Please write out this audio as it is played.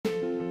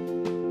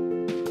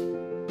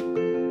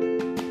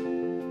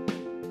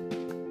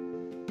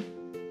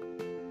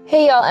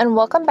Hey y'all, and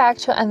welcome back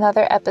to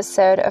another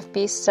episode of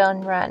Be Still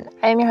and Run.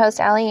 I'm your host,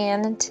 Allie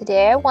Ann, and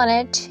today I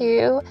wanted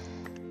to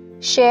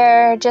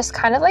share just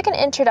kind of like an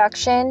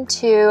introduction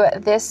to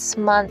this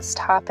month's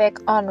topic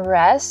on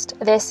rest.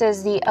 This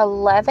is the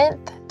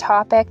 11th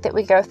topic that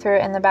we go through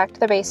in the Back to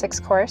the Basics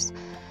course,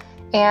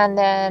 and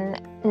then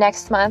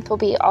next month will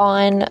be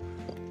on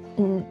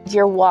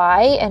your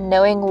why and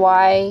knowing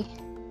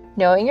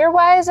your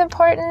why is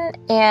important,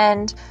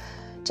 and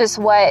just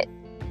what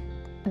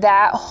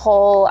that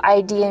whole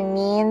idea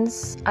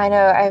means. I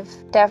know I've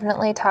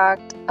definitely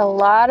talked a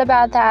lot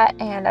about that,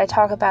 and I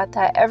talk about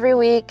that every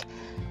week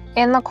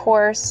in the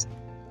course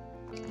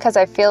because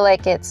I feel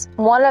like it's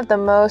one of the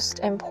most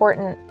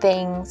important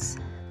things,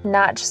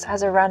 not just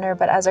as a runner,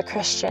 but as a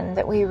Christian,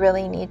 that we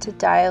really need to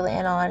dial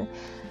in on.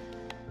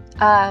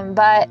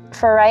 But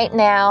for right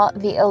now,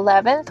 the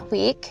 11th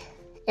week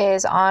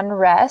is on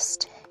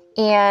rest,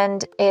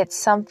 and it's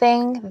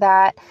something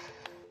that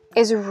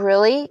is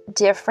really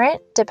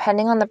different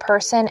depending on the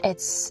person.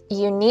 It's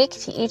unique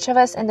to each of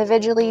us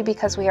individually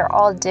because we are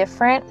all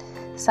different.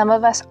 Some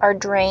of us are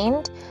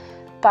drained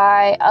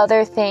by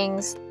other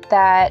things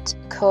that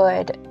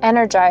could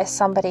energize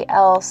somebody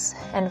else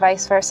and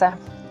vice versa.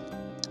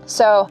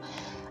 So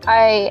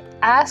I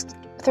asked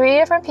 3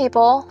 different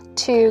people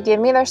to give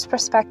me their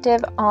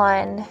perspective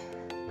on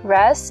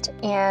rest,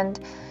 and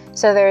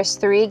so there's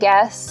 3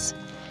 guests.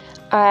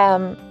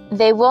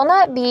 They will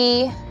not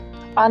be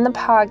on the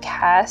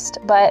podcast,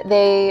 but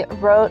they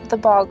wrote the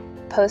blog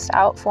post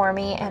out for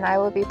me, and I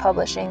will be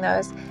publishing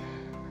those,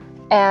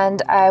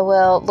 and I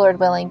will, Lord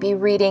willing, be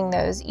reading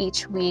those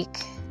each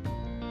week.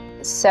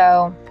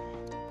 So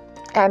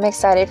I'm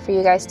excited for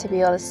you guys to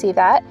be able to see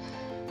that.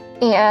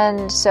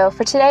 And so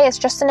for today, it's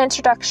just an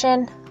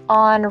introduction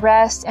on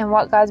rest and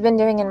what God's been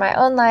doing in my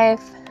own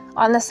life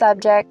on the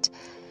subject,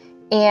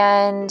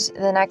 and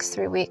the next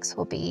 3 weeks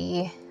will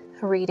be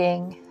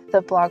reading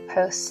the blog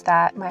posts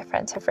that my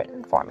friends have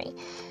written for me.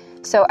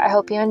 So I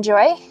hope you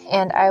enjoy,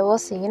 and I will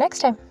see you next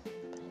time.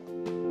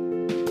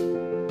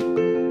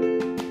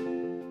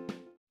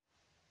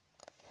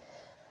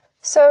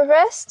 So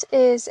rest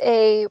is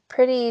a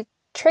pretty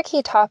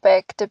tricky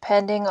topic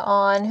depending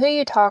on who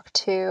you talk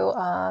to.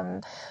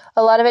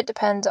 A lot of it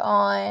depends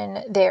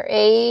on their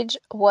age,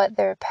 what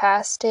their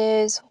past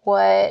is,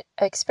 what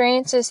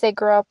experiences they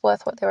grew up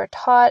with, what they were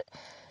taught,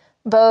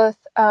 both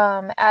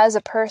as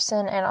a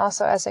person and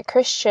also as a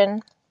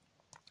Christian.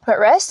 But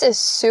rest is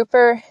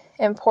super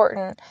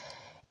important,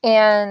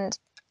 and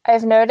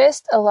I've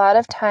noticed a lot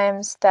of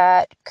times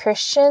that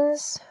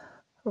Christians,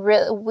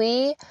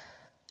 we,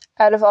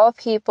 out of all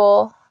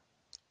people,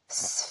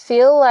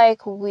 feel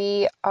like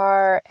we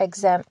are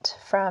exempt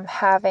from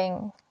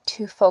having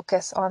to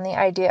focus on the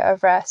idea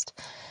of rest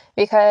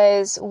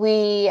because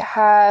we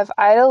have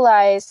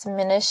idolized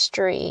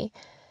ministry,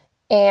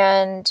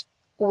 and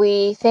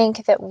we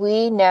think that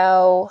we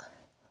know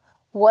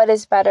what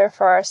is better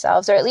for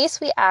ourselves, or at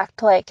least we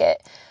act like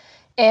it,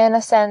 in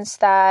a sense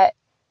that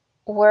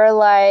we're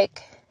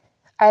like,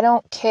 I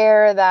don't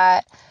care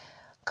that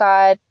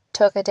God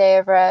took a day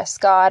of rest.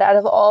 God, out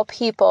of all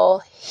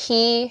people,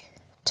 He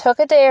took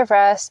a day of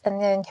rest and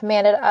then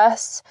commanded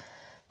us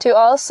to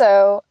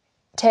also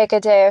take a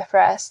day of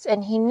rest,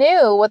 and He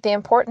knew what the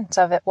importance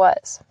of it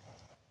was.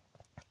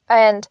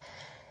 And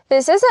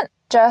this isn't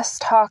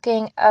just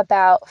talking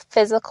about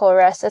physical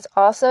rest, it's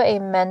also a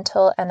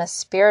mental and a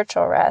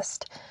spiritual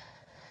rest.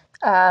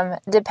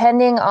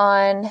 Depending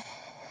on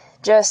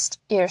just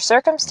your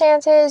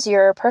circumstances,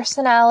 your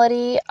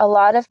personality, a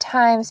lot of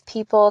times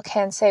people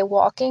can say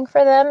walking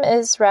for them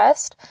is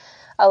rest.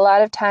 A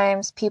lot of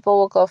times people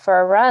will go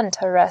for a run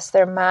to rest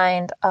their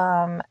mind,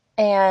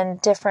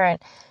 and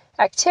different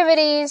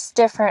activities,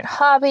 different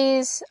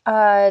hobbies,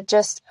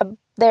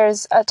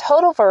 there's a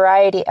total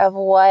variety of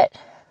what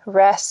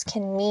rest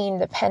can mean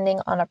depending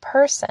on a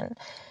person.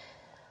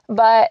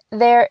 But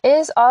there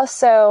is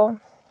also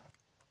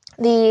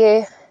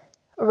the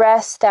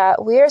rest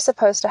that we are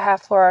supposed to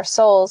have for our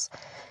souls.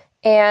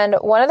 And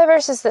one of the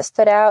verses that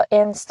stood out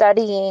in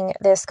studying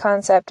this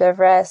concept of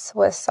rest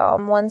was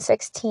Psalm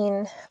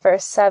 116,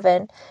 verse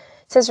 7. It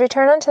says,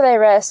 "Return unto thy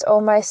rest, O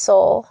my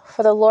soul,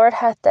 for the Lord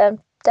hath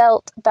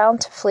dealt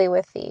bountifully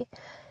with thee."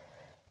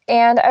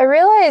 And I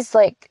realized,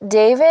 like,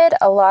 David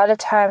a lot of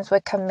times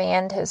would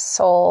command his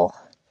soul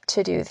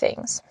to do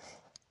things.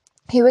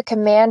 He would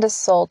command his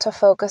soul to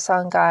focus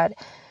on God.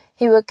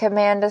 He would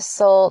command his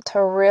soul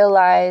to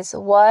realize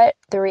what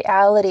the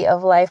reality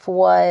of life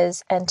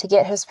was, and to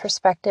get his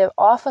perspective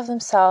off of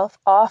himself,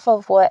 off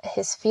of what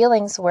his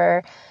feelings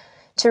were,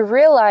 to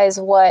realize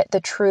what the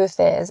truth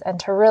is, and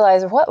to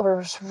realize what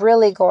was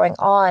really going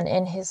on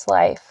in his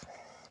life.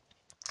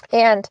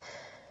 And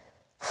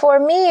for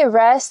me,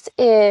 rest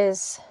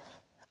is,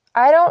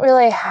 I don't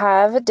really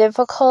have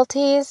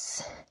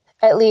difficulties,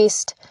 at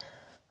least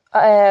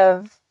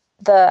of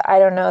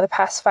the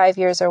past 5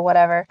 years or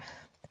whatever,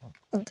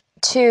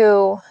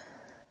 to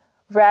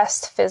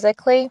rest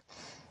physically.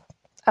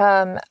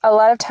 A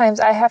lot of times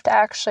I have to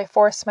actually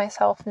force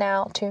myself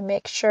now to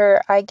make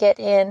sure I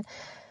get in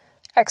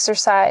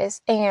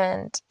exercise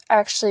and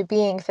actually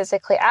being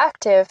physically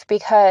active,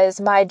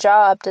 because my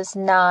job does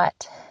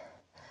not,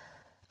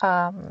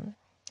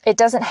 it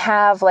doesn't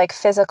have like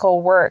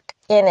physical work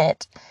in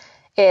it.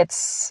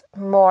 It's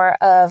more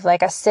of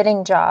like a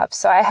sitting job.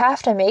 So I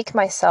have to make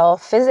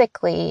myself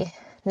physically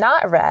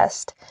not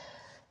rest.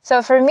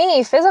 So for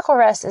me, physical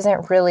rest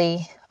isn't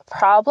really a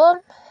problem,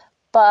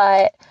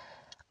 but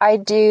I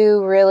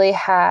do really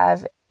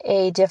have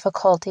a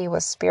difficulty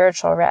with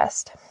spiritual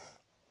rest.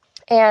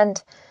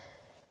 And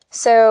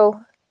so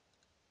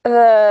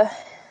the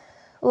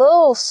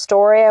little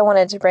story I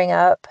wanted to bring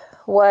up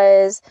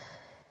was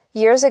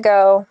years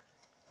ago,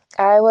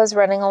 I was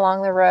running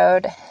along the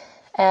road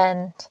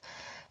and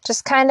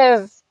just kind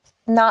of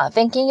not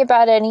thinking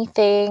about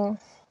anything.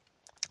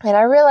 And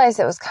I realized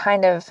it was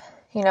kind of,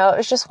 it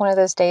was just one of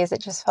those days.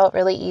 It just felt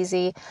really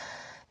easy.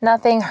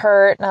 Nothing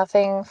hurt,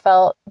 nothing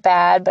felt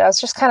bad, but I was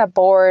just kind of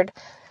bored.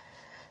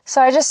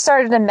 So I just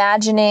started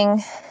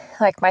imagining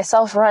like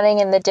myself running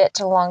in the ditch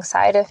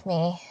alongside of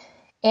me.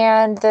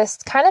 And this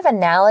kind of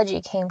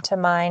analogy came to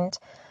mind.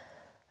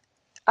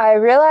 I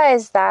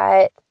realized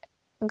that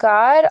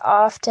God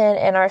often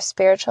in our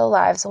spiritual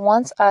lives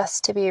wants us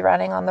to be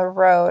running on the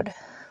road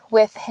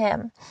with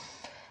Him.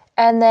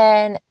 And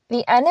then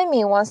the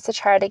enemy wants to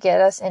try to get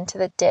us into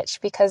the ditch,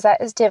 because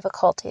that is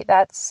difficulty.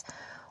 That's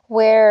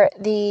where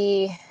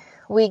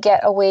we get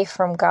away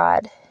from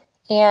God.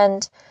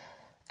 And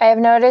I have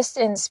noticed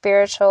in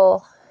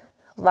spiritual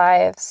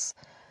lives,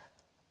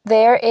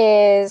 there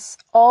is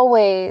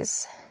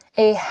always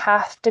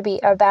have to be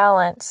a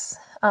balance.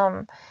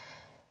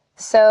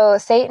 So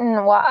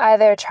Satan will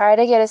either try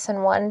to get us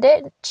in one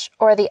ditch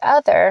or the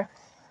other.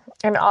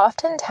 And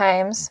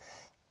oftentimes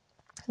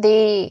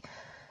the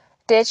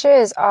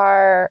ditches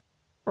are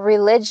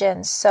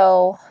religion.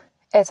 So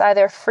it's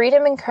either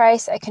freedom in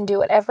Christ, I can do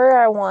whatever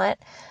I want,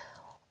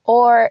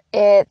 or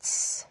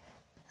it's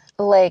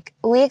like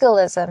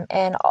legalism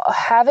and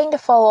having to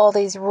follow all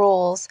these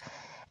rules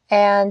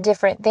and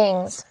different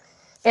things.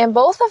 And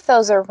both of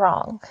those are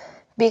wrong,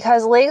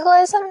 because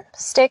legalism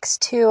sticks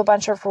to a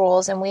bunch of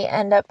rules and we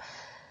end up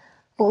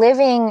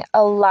living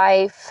a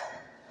life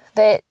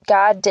that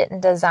God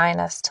didn't design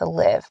us to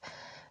live.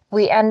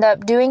 We end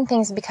up doing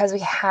things because we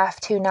have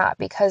to, not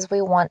because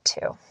we want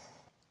to.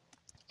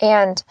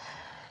 And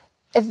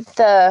if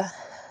the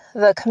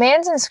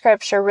commands in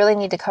Scripture really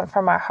need to come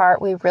from our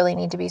heart. We really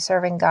need to be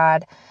serving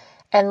God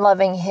and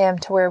loving Him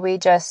to where we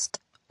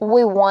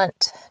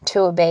want to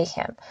obey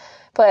Him.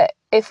 But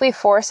if we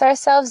force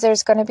ourselves,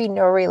 there's going to be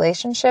no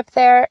relationship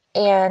there,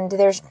 and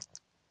there's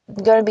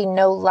going to be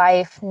no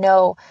life,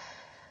 no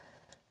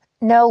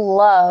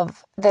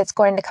love that's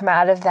going to come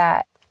out of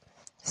that.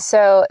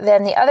 So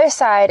then the other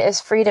side is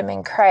freedom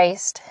in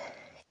Christ.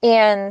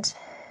 And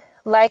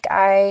like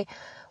I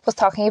was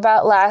talking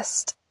about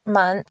last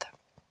month,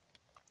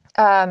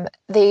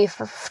 the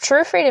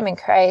true freedom in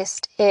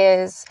Christ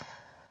is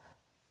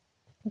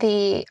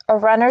a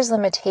runner's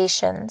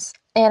limitations,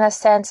 in a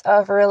sense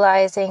of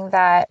realizing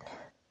that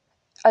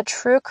a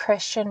true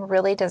Christian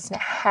really doesn't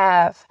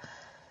have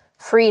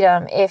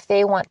freedom if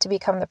they want to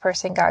become the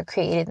person God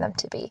created them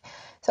to be.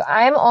 So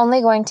I'm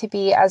only going to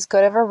be as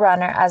good of a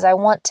runner as I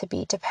want to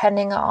be,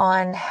 depending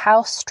on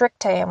how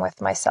strict I am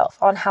with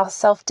myself, on how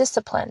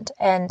self-disciplined,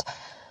 and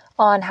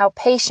on how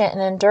patient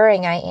and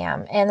enduring I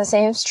am. And the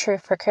same is true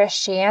for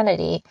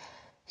Christianity.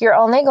 You're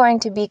only going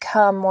to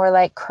become more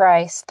like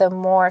Christ the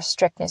more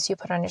strictness you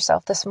put on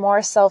yourself, the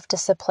more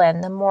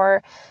self-discipline, the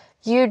more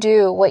you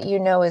do what you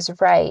know is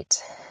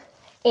right.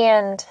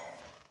 And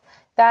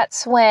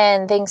that's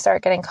when things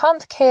start getting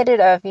complicated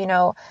of,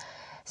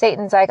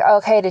 Satan's like,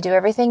 okay, to do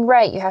everything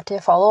right, you have to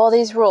follow all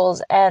these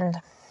rules. And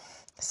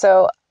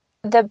so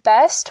the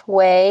best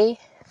way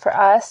for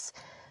us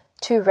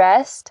to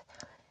rest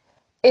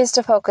is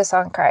to focus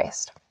on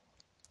Christ.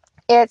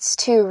 It's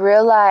to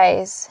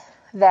realize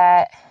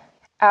that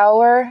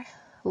our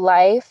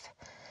life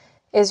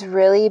is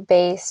really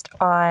based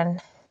on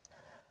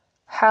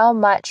how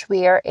much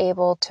we are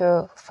able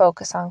to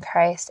focus on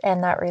Christ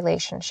and that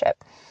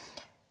relationship.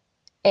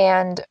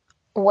 And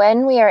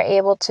when we are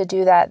able to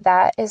do that,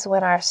 that is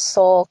when our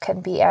soul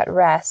can be at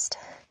rest.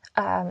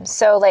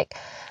 So like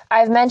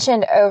I've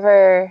mentioned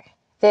over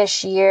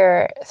this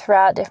year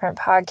throughout different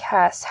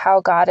podcasts, how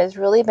God has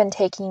really been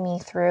taking me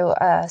through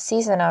a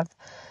season of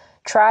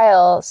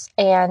trials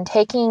and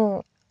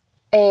taking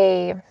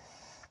me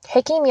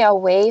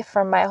away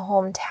from my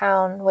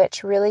hometown,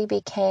 which really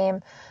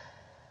became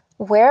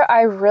where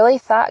I really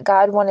thought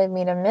God wanted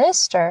me to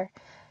minister.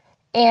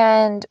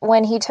 And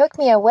when He took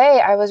me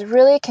away, I was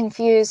really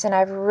confused, and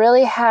I've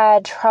really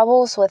had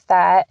troubles with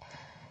that.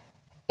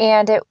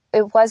 And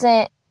it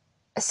wasn't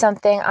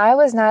something I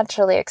was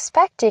naturally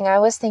expecting. I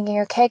was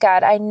thinking, okay,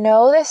 God, I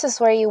know this is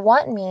where you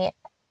want me,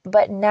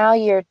 but now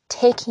you're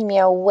taking me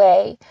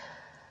away.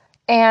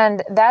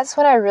 And that's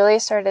when I really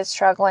started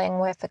struggling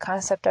with the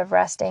concept of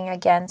resting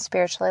again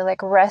spiritually,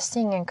 like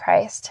resting in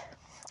Christ.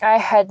 I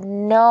had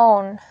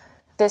known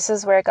this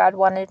is where God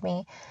wanted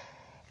me.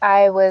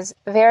 I was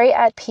very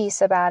at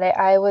peace about it.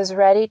 I was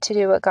ready to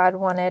do what God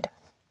wanted.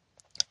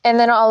 And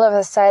then all of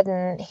a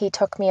sudden, he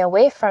took me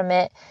away from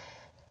it.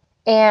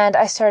 And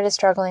I started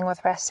struggling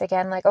with rest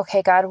again. Like,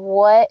 okay, God,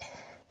 what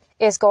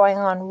is going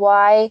on?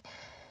 Why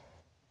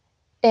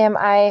am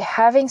I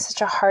having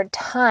such a hard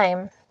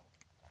time?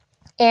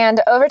 And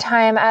over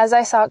time, as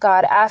I sought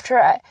God,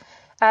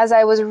 as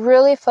I was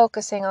really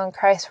focusing on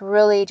Christ,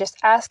 really just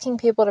asking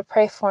people to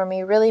pray for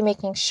me, really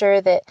making sure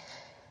that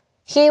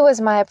He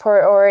was my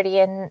priority,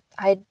 and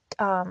I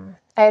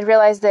had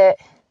realized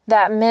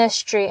that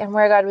ministry and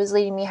where God was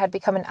leading me had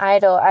become an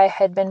idol. I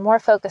had been more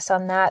focused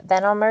on that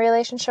than on my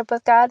relationship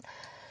with God.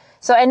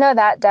 So I know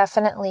that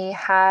definitely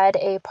had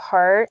a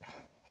part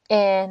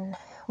in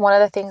one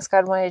of the things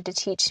God wanted to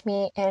teach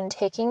me in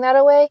taking that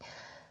away.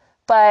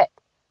 But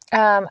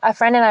a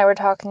friend and I were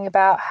talking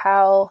about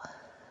how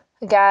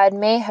God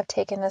may have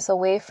taken this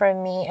away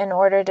from me in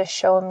order to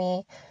show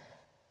me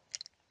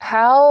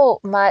how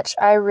much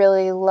I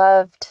really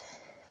loved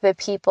the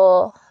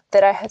people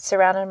that I had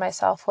surrounded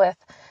myself with,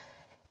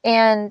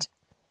 and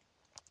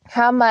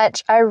how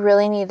much I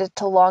really needed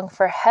to long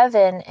for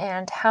heaven,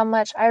 and how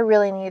much I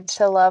really needed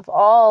to love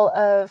all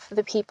of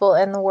the people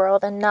in the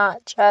world and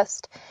not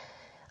just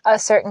a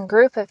certain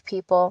group of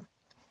people.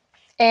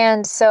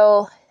 And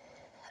so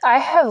I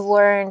have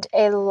learned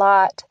a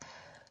lot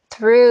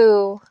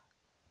through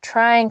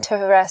trying to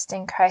rest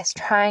in Christ,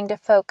 trying to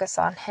focus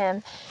on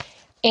Him.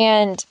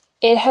 And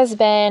it has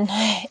been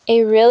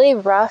a really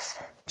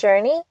rough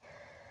journey,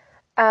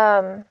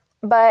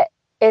 but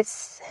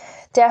it's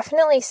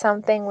definitely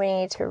something we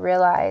need to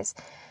realize.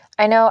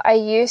 I know I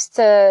used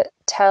to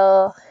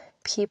tell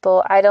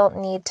people I don't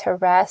need to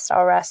rest.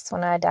 I'll rest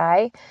when I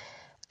die.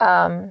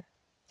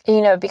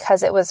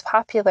 Because it was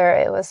popular.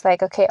 It was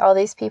like, okay, all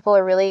these people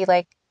are really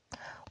like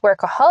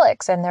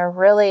workaholics, and they're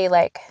really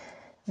like,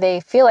 they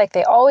feel like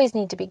they always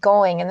need to be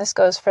going. And this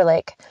goes for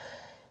like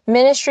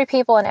ministry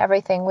people and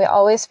everything. We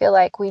always feel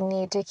like we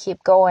need to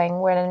keep going,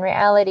 when in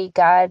reality,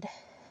 God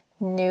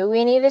knew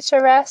we needed to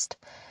rest.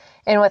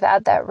 And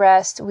without that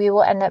rest, we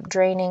will end up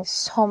draining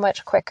so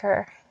much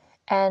quicker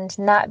and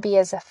not be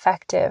as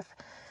effective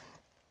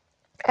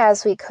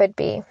as we could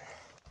be.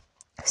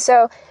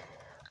 So,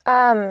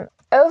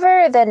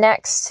 over the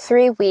next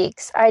 3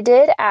 weeks, I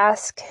did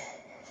ask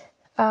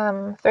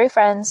 3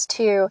 friends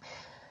to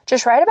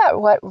just write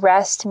about what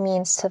rest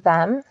means to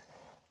them.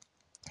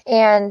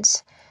 And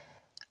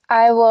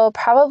I will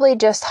probably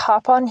just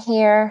hop on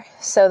here.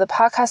 So the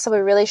podcast will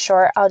be really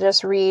short. I'll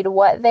just read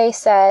what they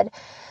said,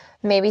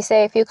 maybe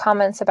say a few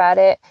comments about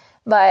it.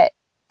 But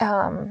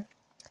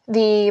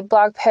the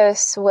blog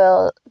posts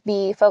will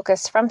be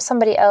focused from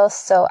somebody else,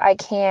 so I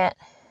can't,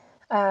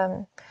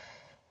 I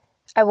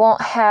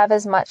won't have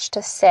as much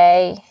to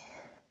say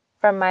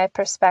from my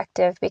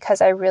perspective,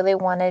 because I really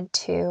wanted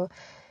to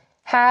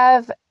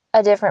have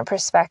a different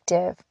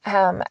perspective.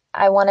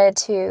 I wanted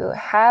to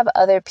have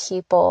other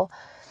people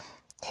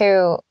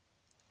who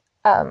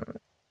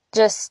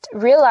just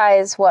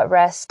realize what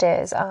rest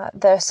is.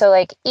 So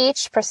like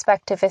each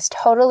perspective is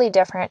totally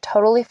different,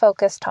 totally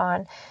focused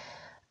on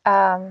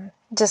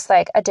just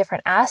like a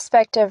different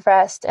aspect of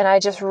rest. And I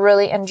just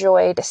really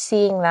enjoyed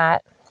seeing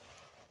that.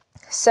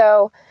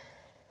 So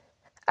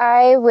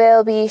I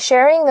will be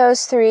sharing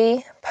those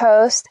 3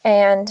 posts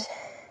and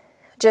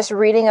just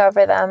reading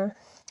over them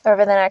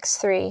over the next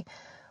 3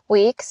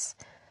 weeks.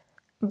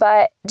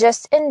 But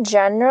just in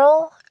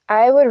general,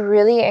 I would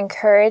really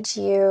encourage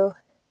you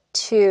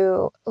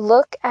to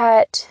look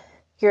at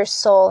your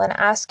soul and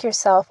ask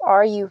yourself,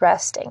 are you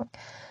resting?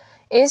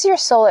 Is your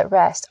soul at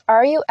rest?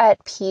 Are you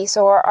at peace,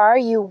 or are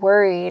you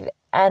worried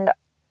and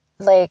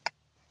like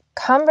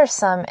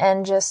cumbersome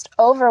and just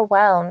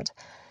overwhelmed?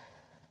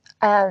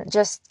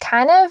 Just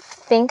kind of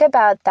think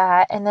about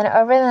that. And then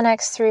over the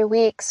next 3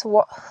 weeks,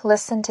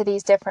 listen to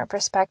these different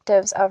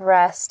perspectives of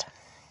rest.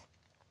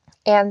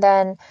 And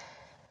then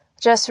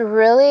just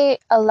really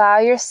allow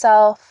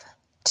yourself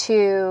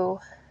to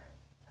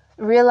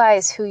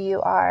realize who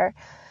you are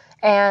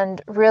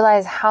and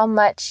realize how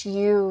much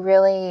you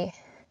really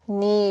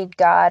need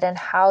God and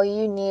how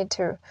you need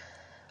to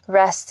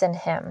rest in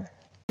Him.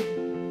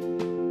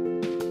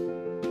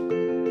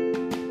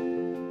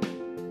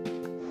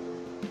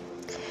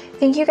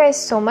 Thank you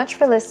guys so much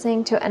for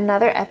listening to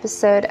another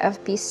episode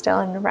of Be Still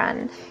and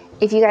Run.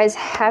 If you guys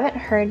haven't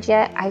heard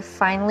yet, I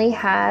finally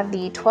have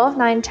the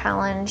 12-9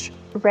 challenge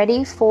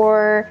ready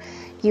for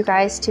you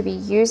guys to be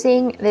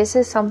using. This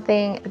is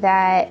something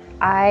that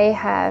I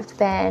have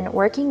been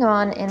working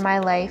on in my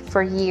life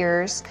for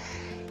years,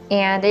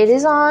 and it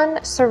is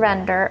on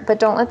surrender, but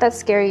don't let that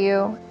scare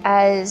you,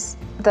 as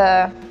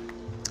I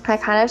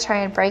kind of try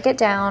and break it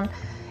down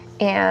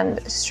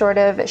and sort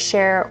of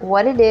share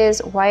what it is,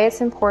 why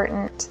it's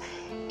important.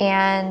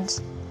 And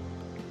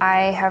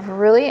I have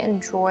really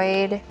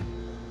enjoyed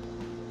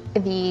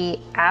the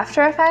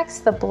after effects,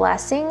 the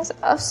blessings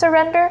of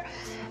surrender.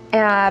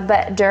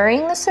 But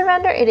during the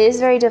surrender, it is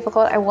very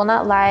difficult. I will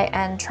not lie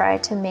and try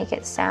to make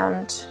it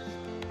sound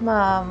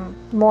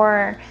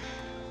more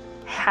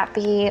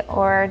happy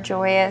or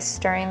joyous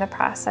during the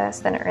process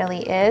than it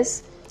really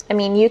is. I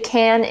mean, you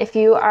can, if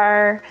you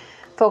are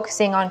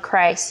focusing on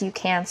Christ, you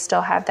can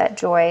still have that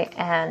joy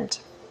and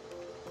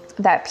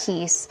that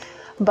peace.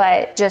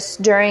 But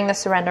just during the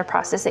surrender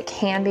process, it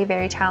can be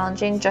very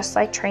challenging, just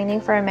like training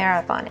for a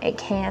marathon.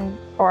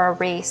 Or a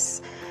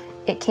race.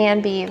 It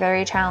can be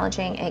very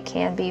challenging. It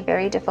can be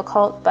very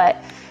difficult,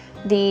 but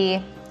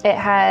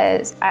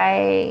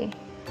I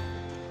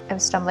am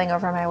stumbling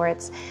over my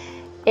words.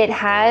 It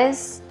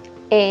has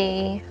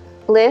a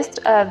list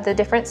of the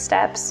different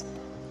steps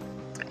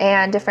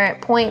and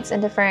different points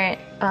and different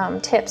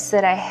tips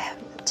that I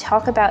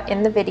talk about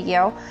in the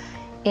video.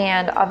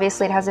 And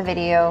obviously it has a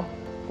video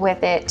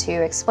with it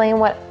to explain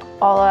what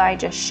all I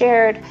just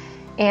shared.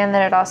 And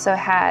then it also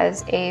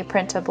has a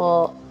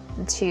printable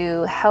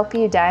to help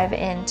you dive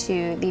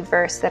into the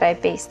verse that I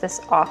base this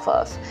off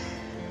of.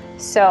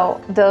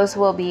 So those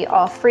will be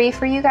all free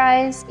for you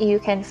guys. You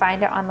can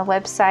find it on the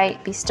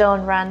website,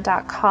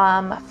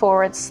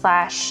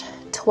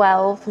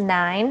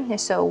 bestillandrun.com/12-9,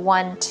 so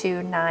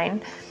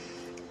 129.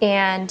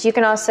 And you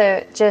can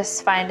also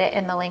just find it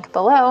in the link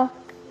below,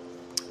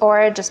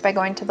 or just by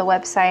going to the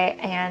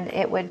website, and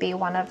it would be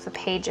one of the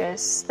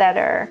pages that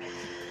are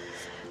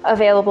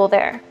available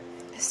there.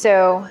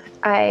 So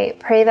I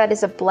pray that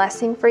is a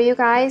blessing for you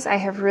guys. I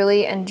have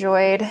really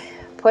enjoyed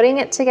putting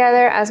it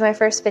together as my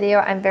first video.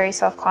 I'm very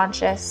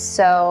self-conscious,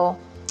 so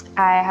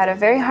I had a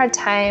very hard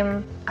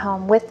time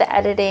with the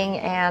editing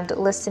and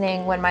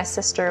listening when my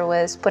sister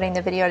was putting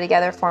the video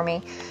together for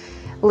me.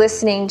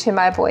 Listening to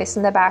my voice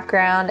in the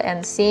background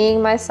and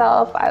seeing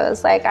myself, I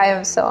was like, I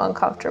am so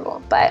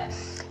uncomfortable. But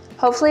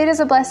hopefully it is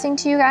a blessing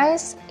to you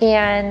guys,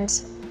 and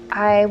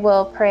I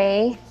will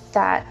pray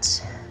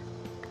that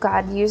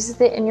God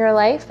uses it in your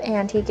life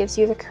and He gives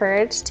you the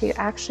courage to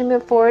actually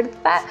move forward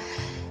with that,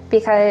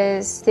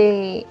 because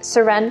the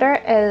surrender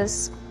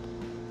is,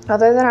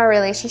 other than our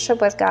relationship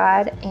with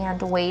God,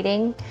 and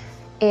waiting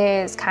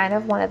is kind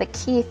of one of the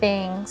key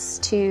things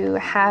to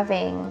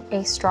having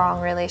a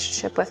strong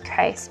relationship with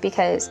Christ.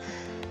 Because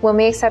when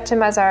we accept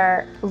Him as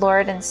our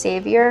Lord and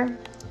Savior,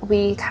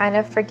 we kind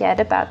of forget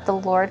about the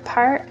Lord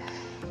part.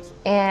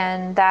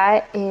 And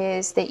that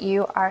is that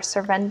you are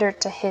surrendered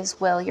to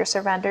His will. You're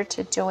surrendered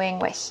to doing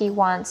what He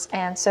wants.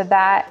 And so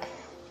that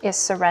is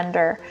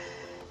surrender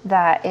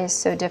that is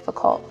so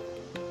difficult.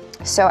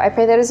 So I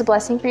pray that is a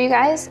blessing for you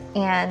guys,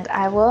 and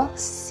I will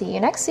see you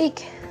next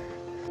week.